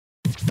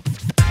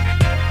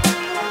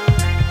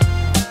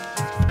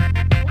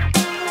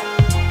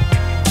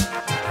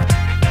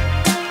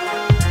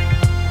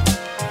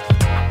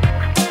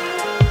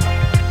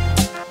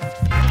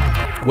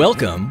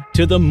Welcome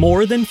to the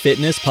More Than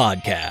Fitness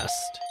podcast.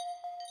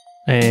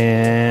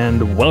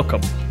 And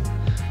welcome,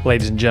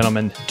 ladies and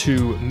gentlemen,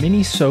 to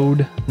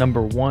Minisode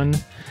number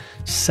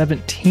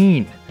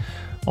 117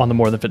 on the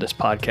More Than Fitness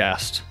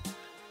podcast.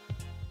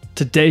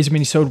 Today's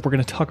Minisode, we're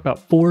going to talk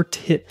about 4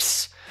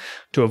 tips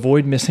to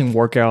avoid missing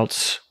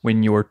workouts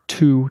when you're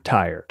too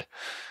tired.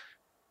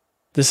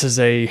 This is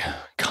a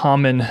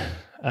common,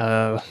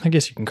 I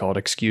guess you can call it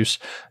excuse.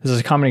 This is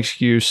a common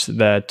excuse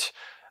that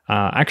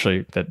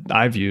that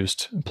I've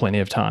used plenty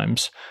of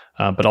times,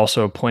 but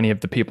also plenty of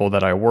the people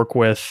that I work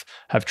with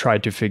have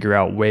tried to figure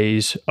out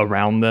ways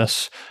around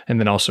this. And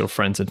then also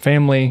friends and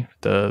family.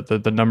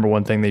 The number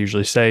one thing they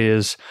usually say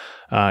is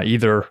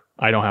either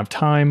I don't have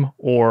time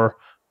or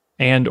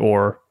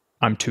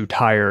I'm too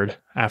tired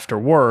after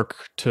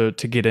work to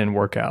get in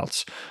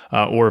workouts.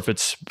 Or if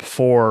it's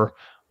before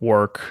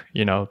work,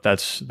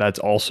 that's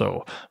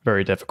also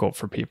very difficult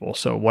for people.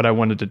 So what I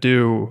wanted to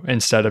do,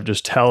 instead of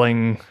just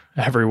telling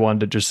everyone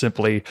to just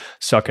simply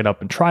suck it up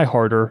and try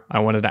harder, I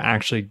wanted to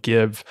actually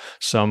give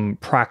some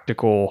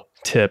practical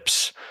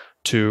tips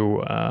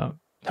to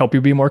help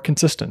you be more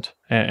consistent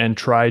and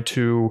try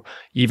to,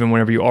 even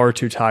whenever you are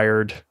too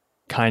tired,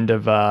 kind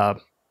of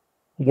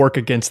work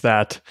against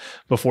that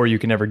before you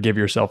can ever give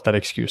yourself that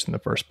excuse in the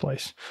first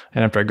place.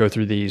 And after I go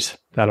through these,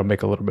 that'll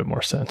make a little bit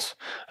more sense.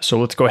 So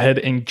let's go ahead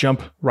and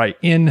jump right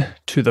in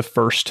to the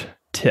first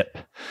tip.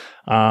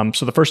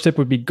 So the first tip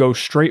would be go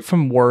straight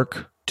from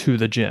work to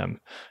the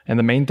gym. And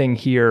the main thing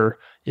here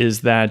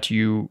is that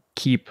you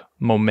keep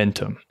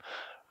momentum,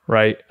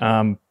 right?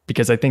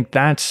 Because I think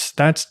that's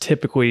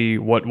typically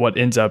what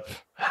ends up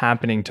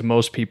happening to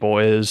most people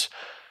is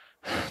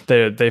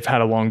they've had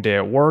a long day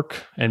at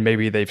work and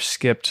maybe they've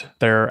skipped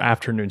their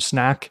afternoon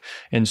snack.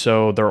 And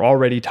so they're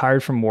already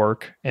tired from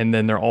work, and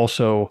then they're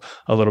also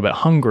a little bit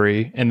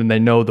hungry. And then they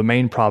know the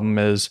main problem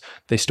is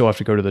they still have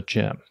to go to the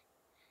gym,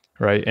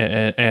 right?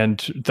 And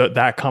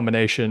that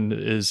combination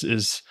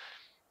is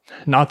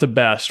not the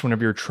best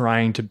whenever you're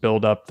trying to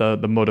build up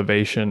the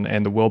motivation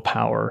and the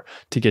willpower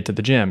to get to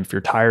the gym. If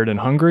you're tired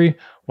and hungry,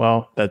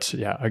 well, that's,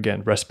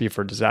 again, recipe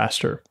for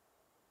disaster.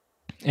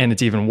 And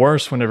it's even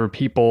worse whenever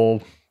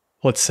people,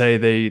 let's say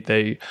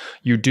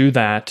you do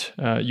that,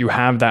 you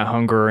have that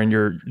hunger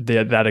and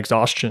that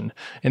exhaustion,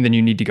 and then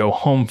you need to go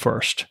home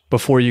first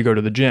before you go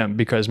to the gym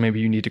because maybe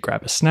you need to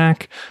grab a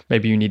snack,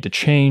 maybe you need to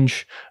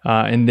change,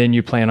 and then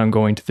you plan on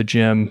going to the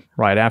gym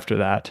right after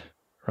that,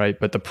 right?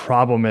 But the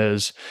problem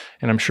is,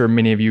 and I'm sure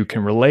many of you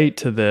can relate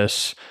to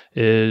this,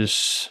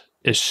 is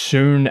as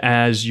soon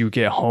as you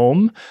get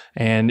home,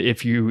 and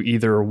if you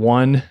either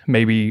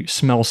maybe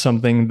smell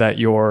something that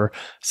your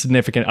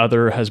significant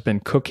other has been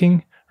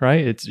cooking,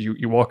 right? It's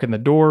you walk in the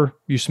door,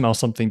 you smell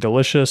something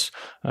delicious.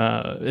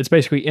 It's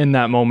basically in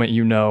that moment,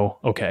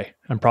 okay,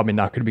 I'm probably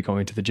not going to be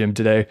going to the gym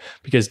today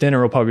because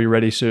dinner will probably be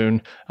ready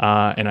soon,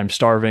 and I'm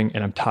starving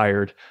and I'm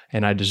tired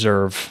and I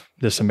deserve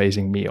this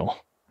amazing meal,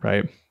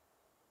 right?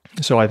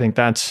 So I think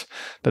that's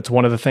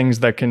one of the things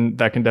that can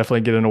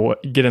definitely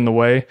get in the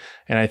way.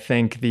 And I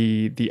think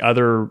the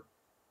other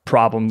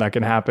problem that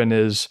can happen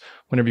is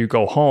whenever you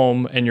go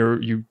home and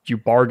you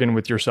bargain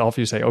with yourself,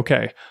 you say,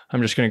 okay,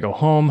 I'm just going to go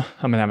home.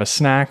 I'm going to have a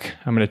snack.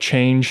 I'm going to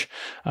change.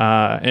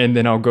 And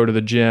then I'll go to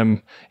the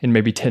gym in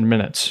maybe 10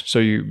 minutes. So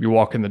you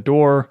walk in the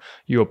door,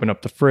 you open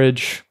up the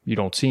fridge, you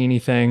don't see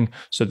anything.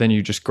 So then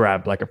you just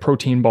grab like a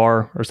protein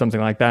bar or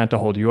something like that to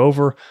hold you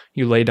over.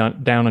 You lay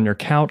down on your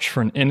couch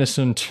for an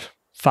innocent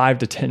 5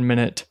 to 10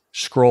 minute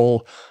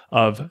scroll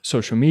of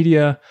social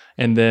media.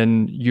 And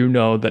then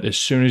that as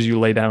soon as you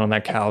lay down on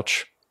that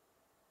couch,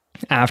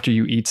 after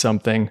you eat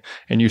something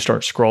and you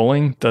start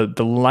scrolling,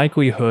 the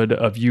likelihood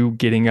of you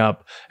getting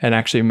up and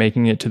actually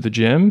making it to the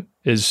gym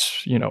is,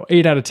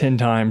 8 out of 10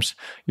 times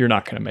you're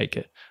not going to make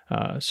it.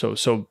 So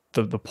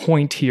the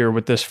point here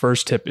with this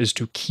first tip is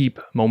to keep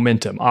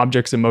momentum.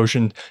 Objects in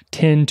motion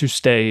tend to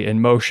stay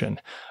in motion.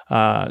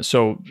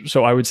 So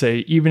I would say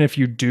even if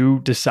you do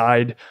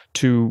decide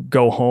to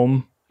go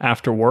home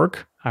after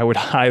work, I would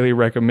highly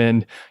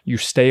recommend you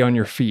stay on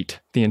your feet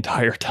the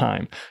entire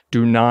time.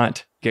 Do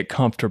not get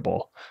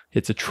comfortable.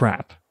 It's a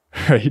trap,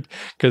 right?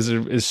 Because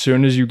as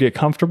soon as you get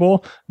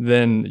comfortable,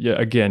 then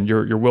again,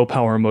 your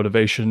willpower and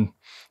motivation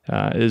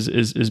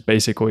is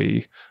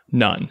basically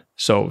none.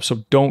 So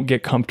don't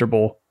get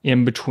comfortable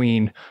in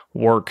between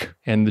work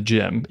and the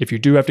gym. If you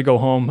do have to go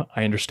home,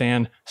 I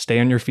understand. Stay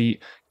on your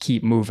feet,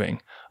 keep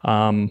moving.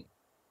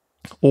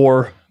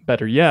 Or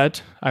better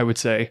yet, I would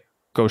say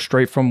go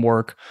straight from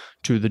work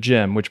to the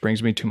gym, which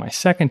brings me to my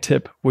second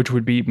tip, which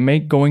would be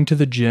make going to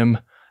the gym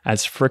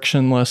as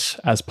frictionless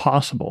as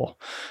possible.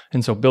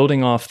 And so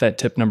building off that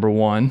tip number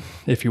 1,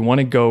 if you want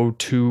to go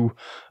to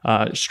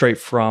straight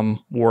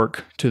from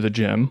work to the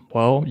gym,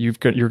 well, you're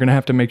going to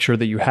have to make sure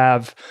that you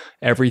have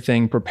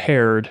everything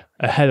prepared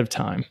ahead of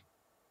time.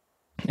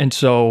 And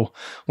so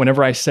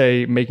whenever I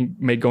say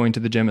make going to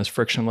the gym as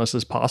frictionless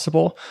as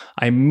possible,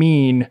 I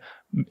mean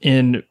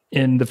in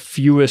the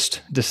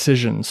fewest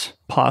decisions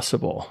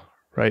possible,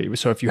 right?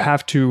 So if you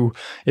have to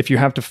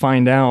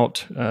find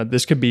out,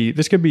 this could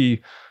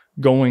be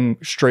going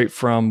straight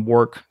from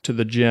work to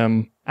the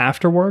gym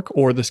after work,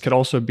 or this could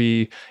also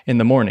be in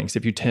the mornings.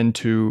 If you tend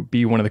to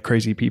be one of the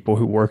crazy people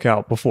who work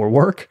out before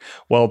work,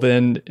 well,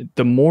 then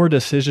the more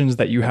decisions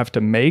that you have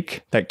to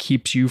make that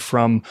keeps you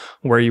from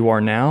where you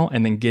are now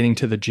and then getting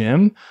to the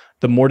gym,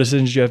 the more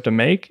decisions you have to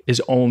make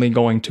is only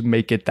going to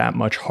make it that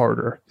much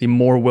harder. The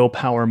more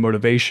willpower and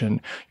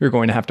motivation you're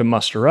going to have to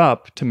muster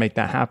up to make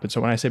that happen.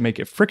 So when I say make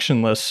it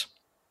frictionless,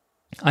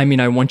 I mean,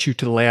 I want you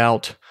to lay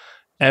out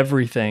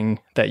everything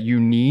that you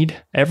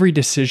need, every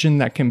decision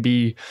that can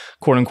be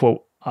quote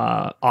unquote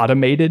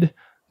automated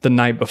the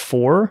night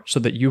before, so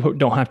that you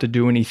don't have to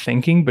do any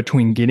thinking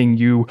between getting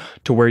you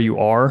to where you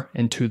are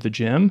and to the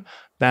gym.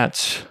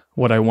 That's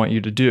what I want you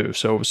to do.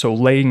 So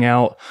laying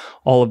out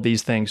all of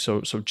these things.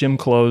 So gym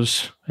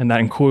clothes, and that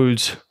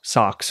includes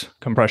socks,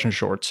 compression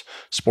shorts,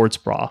 sports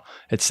bra,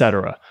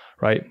 etc.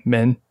 Right?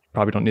 Men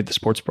probably don't need the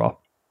sports bra.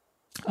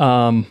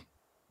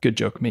 Good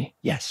joke, me.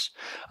 Yes.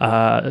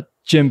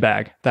 Gym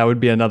bag, that would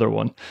be another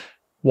one.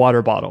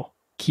 Water bottle,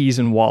 keys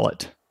and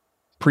wallet.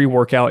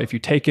 Pre-workout, if you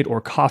take it, or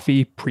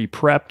coffee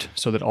pre-prepped,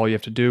 so that all you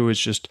have to do is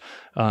just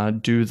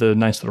do the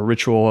nice little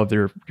ritual of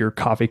your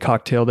coffee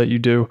cocktail that you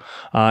do,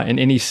 and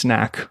any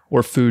snack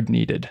or food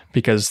needed,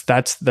 because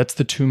that's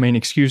the two main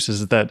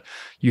excuses that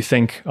you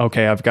think,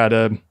 okay, I've got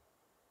to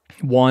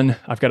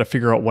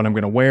figure out what I'm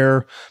going to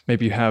wear.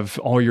 Maybe you have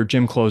all your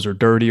gym clothes are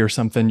dirty or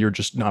something. You're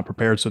just not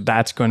prepared. So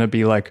that's going to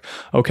be like,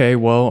 okay,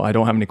 well, I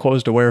don't have any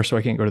clothes to wear, so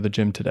I can't go to the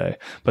gym today.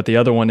 But the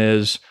other one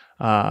is,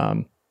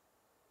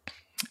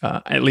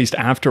 at least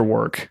after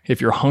work, if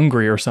you're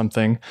hungry or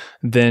something,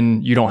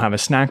 then you don't have a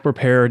snack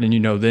prepared, and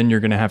then you're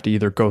going to have to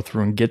either go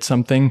through and get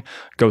something,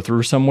 go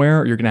through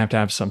somewhere, or you're going to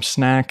have some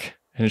snack.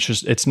 And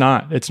it's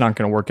not going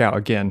to work out.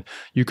 Again,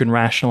 you can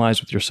rationalize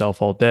with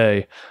yourself all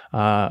day,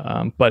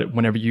 but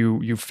whenever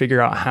you figure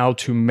out how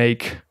to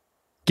make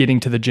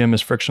getting to the gym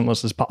as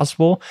frictionless as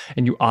possible,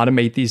 and you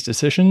automate these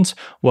decisions,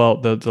 well,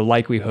 the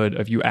likelihood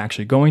of you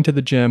actually going to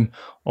the gym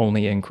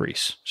only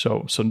increase.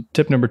 So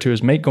tip number 2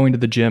 is make going to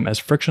the gym as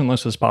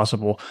frictionless as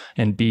possible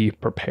and be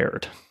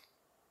prepared.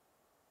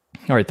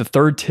 All right, the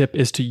third tip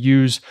is to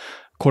use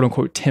quote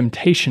unquote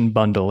temptation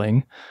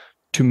bundling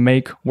to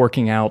make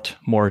working out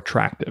more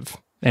attractive.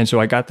 And so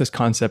I got this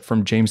concept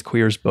from James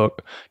Clear's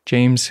book,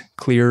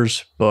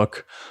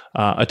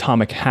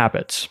 Atomic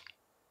Habits.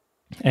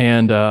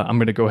 And I'm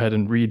going to go ahead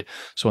and read.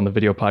 So on the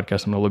video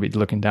podcast, I'm going to be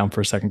looking down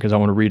for a second because I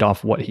want to read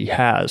off what he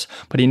has.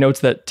 But he notes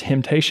that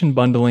temptation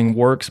bundling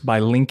works by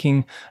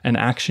linking an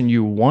action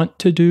you want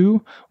to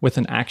do with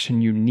an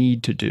action you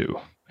need to do.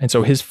 And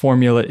so his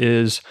formula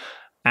is,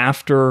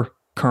 after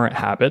current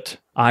habit,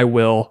 I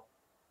will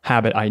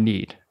habit I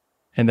need.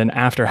 And then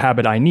after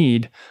habit I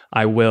need,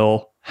 I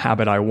will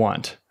habit I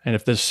want. And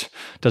if this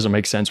doesn't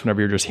make sense whenever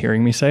you're just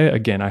hearing me say it,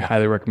 again, I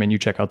highly recommend you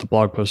check out the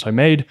blog post I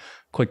made.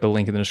 Click the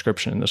link in the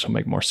description and this will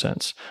make more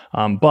sense.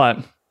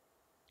 But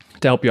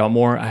to help you out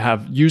more, I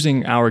have,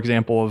 using our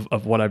example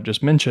of what I've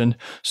just mentioned.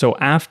 So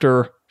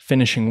after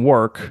finishing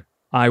work,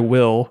 I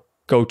will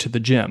go to the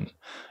gym.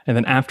 And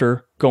then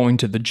after going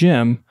to the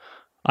gym,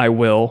 I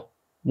will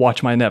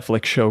watch my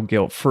Netflix show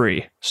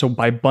guilt-free. So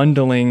by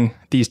bundling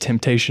these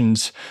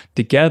temptations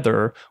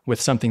together with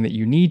something that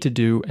you need to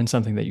do and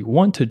something that you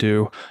want to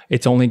do,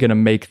 it's only going to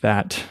make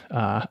that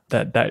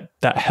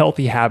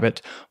healthy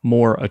habit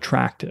more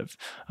attractive.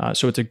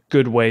 So it's a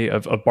good way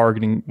of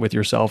bargaining with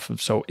yourself.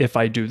 So if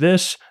I do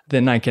this,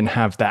 then I can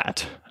have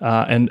that.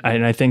 And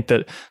I think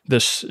that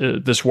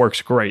this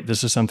works great.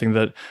 This is something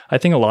that I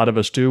think a lot of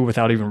us do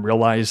without even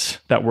realize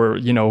that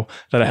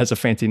that it has a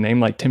fancy name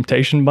like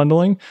temptation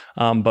bundling.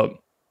 But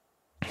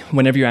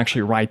whenever you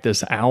actually write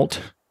this out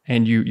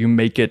and you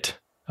make it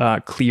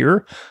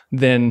clear,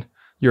 then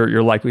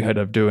your likelihood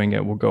of doing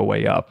it will go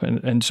way up.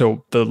 And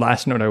so the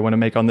last note I want to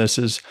make on this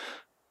is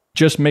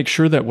just make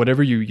sure that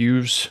whatever you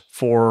use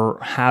for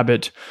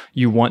habit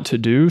you want to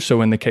do.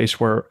 So in the case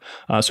where,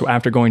 so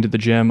after going to the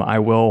gym, I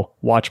will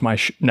watch my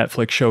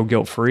Netflix show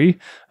guilt-free.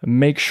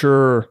 Make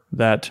sure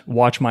that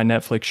watch my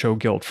Netflix show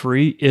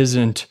guilt-free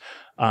isn't,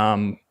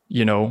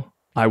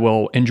 I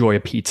will enjoy a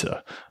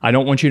pizza. I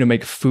don't want you to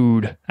make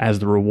food as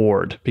the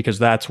reward, because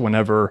that's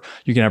whenever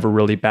you can have a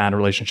really bad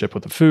relationship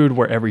with the food,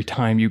 where every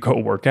time you go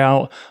work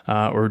out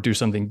or do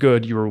something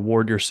good, you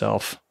reward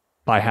yourself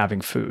by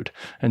having food.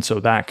 And so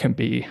that can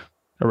be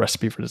a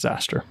recipe for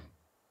disaster.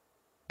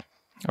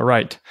 All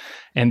right.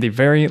 And the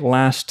very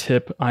last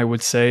tip I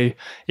would say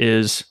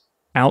is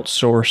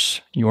outsource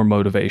your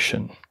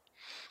motivation.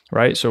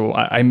 Right. So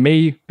I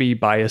may be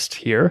biased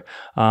here,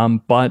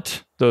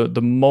 but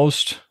the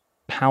most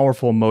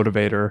powerful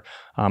motivator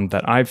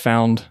that I've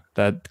found,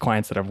 that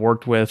clients that I've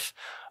worked with,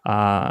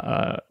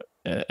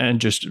 and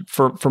just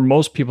for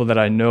most people that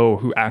I know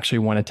who actually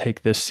want to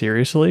take this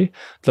seriously,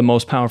 the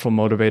most powerful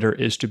motivator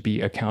is to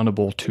be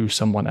accountable to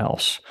someone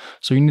else.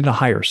 So you need to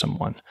hire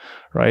someone,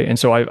 right? And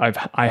so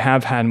I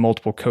have had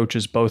multiple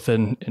coaches, both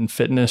in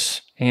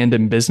fitness and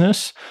in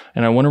business,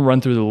 and I want to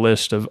run through the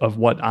list of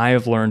what I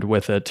have learned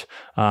with it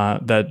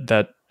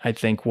that I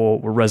think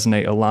will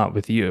resonate a lot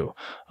with you.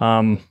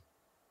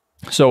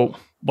 So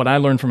what I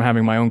learned from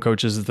having my own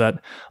coaches is that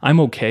I'm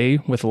okay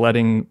with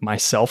letting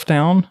myself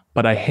down,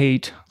 but I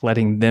hate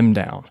letting them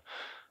down.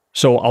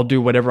 So I'll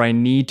do whatever I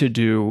need to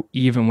do,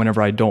 even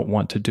whenever I don't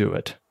want to do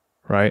it,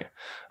 right?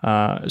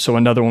 So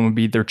another one would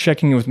be they're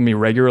checking in with me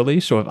regularly.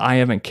 So if I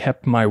haven't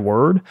kept my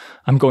word,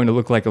 I'm going to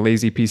look like a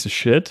lazy piece of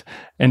shit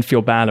and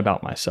feel bad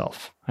about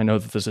myself. I know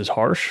that this is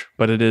harsh,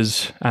 but it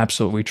is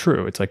absolutely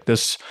true. It's like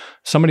this,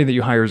 somebody that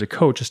you hire as a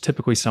coach is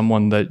typically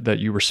someone that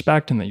you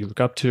respect and that you look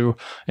up to.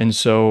 And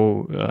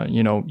so,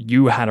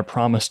 you had a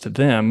promise to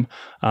them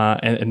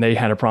and they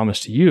had a promise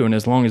to you. And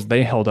as long as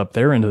they held up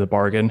their end of the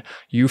bargain,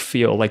 you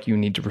feel like you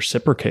need to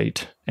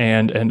reciprocate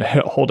and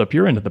hold up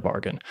your end of the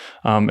bargain.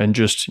 And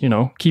just,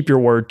 keep your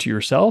word to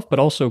yourself, but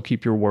also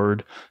keep your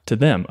word to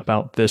them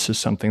about this is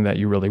something that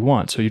you really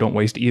want. So you don't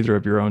waste either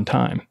of your own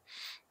time.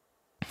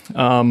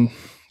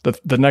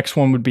 The next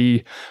one would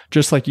be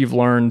just like you've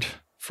learned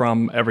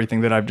from everything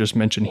that I've just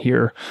mentioned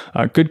here.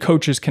 Good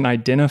coaches can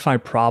identify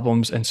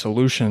problems and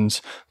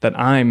solutions that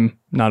I'm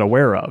not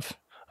aware of.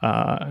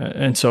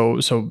 And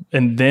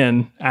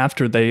then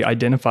after they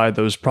identify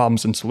those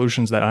problems and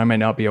solutions that I may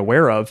not be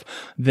aware of,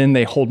 then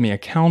they hold me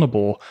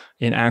accountable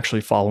in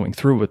actually following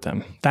through with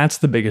them. That's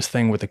the biggest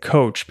thing with a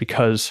coach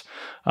because,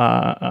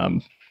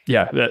 and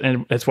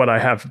it's what I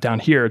have down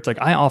here. It's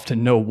like, I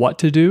often know what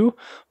to do,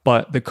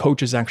 but the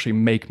coaches actually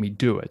make me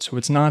do it. So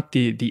it's not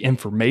the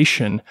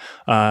information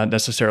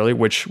necessarily,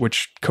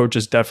 which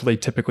coaches definitely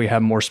typically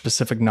have more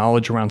specific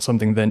knowledge around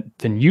something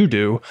than you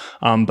do.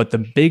 But the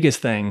biggest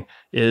thing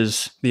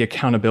is the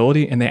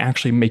accountability, and they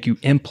actually make you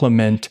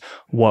implement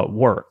what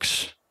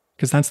works.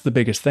 Because that's the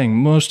biggest thing.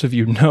 Most of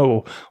you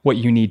know what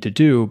you need to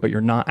do, but you're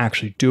not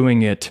actually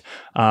doing it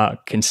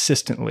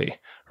consistently,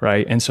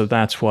 right? And so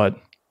that's what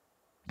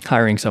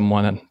hiring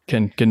someone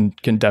can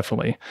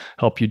definitely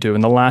help you do.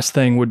 And the last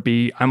thing would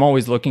be, I'm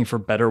always looking for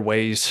better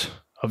ways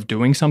of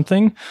doing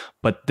something,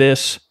 but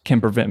this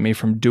can prevent me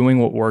from doing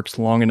what works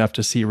long enough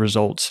to see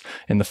results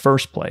in the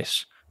first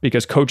place,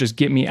 because coaches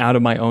get me out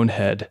of my own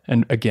head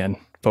and, again,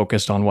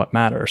 focused on what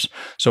matters.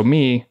 So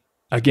me,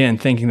 again,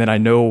 thinking that I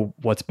know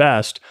what's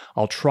best,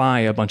 I'll try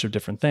a bunch of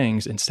different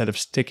things instead of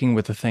sticking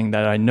with the thing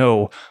that I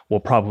know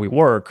will probably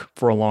work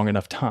for a long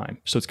enough time.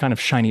 So it's kind of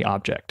shiny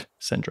object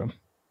syndrome.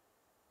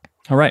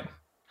 All right.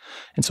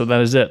 And so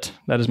that is it.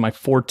 That is my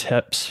four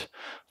tips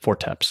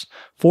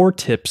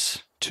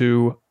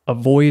to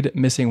avoid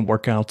missing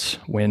workouts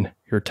when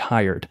you're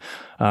tired.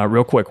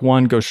 Real quick.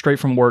 1, go straight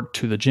from work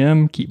to the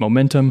gym. Keep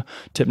momentum.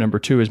 Tip number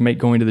 2 is make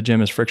going to the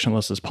gym as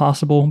frictionless as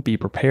possible. Be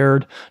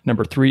prepared.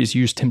 Number 3 is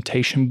use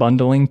temptation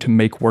bundling to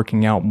make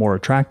working out more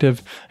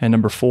attractive. And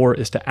number 4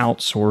 is to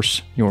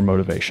outsource your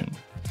motivation.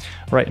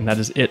 All right, and that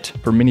is it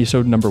for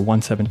Minisode number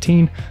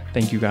 117.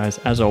 Thank you guys,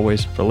 as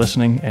always, for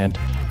listening and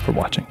for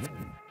watching.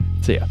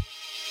 See ya.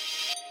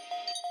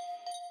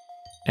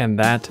 And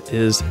that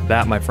is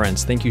that, my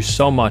friends. Thank you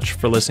so much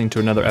for listening to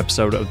another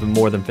episode of the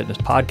More Than Fitness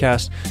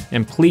podcast.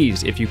 And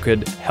please, if you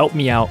could help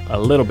me out a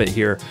little bit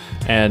here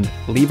and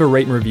leave a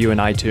rate and review in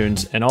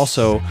iTunes, and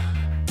also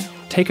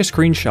take a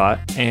screenshot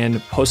and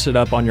post it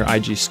up on your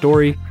IG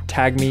story.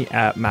 Tag me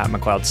at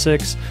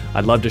MattMcLeod6.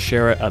 I'd love to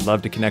share it. I'd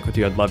love to connect with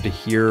you. I'd love to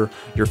hear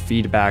your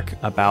feedback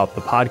about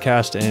the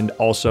podcast, and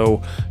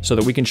also so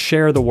that we can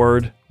share the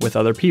word with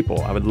other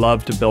people. I would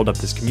love to build up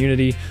this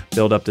community,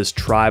 build up this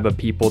tribe of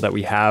people that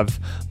we have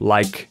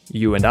like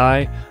you and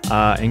I,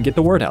 and get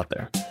the word out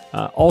there.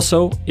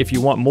 Also, if you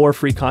want more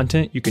free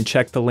content, you can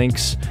check the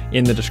links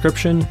in the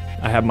description.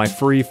 I have my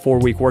free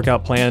 4-week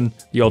workout plan,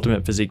 The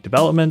Ultimate Physique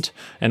Development.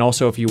 And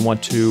also, if you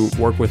want to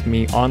work with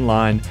me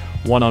online,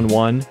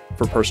 one-on-one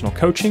for personal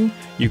coaching,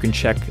 you can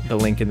check the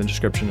link in the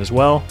description as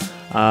well.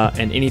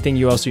 And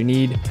anything else you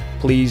need,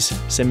 please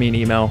send me an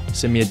email,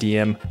 send me a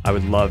DM. I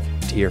would love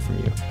to hear from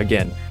you.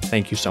 Again,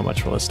 thank you so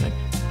much for listening.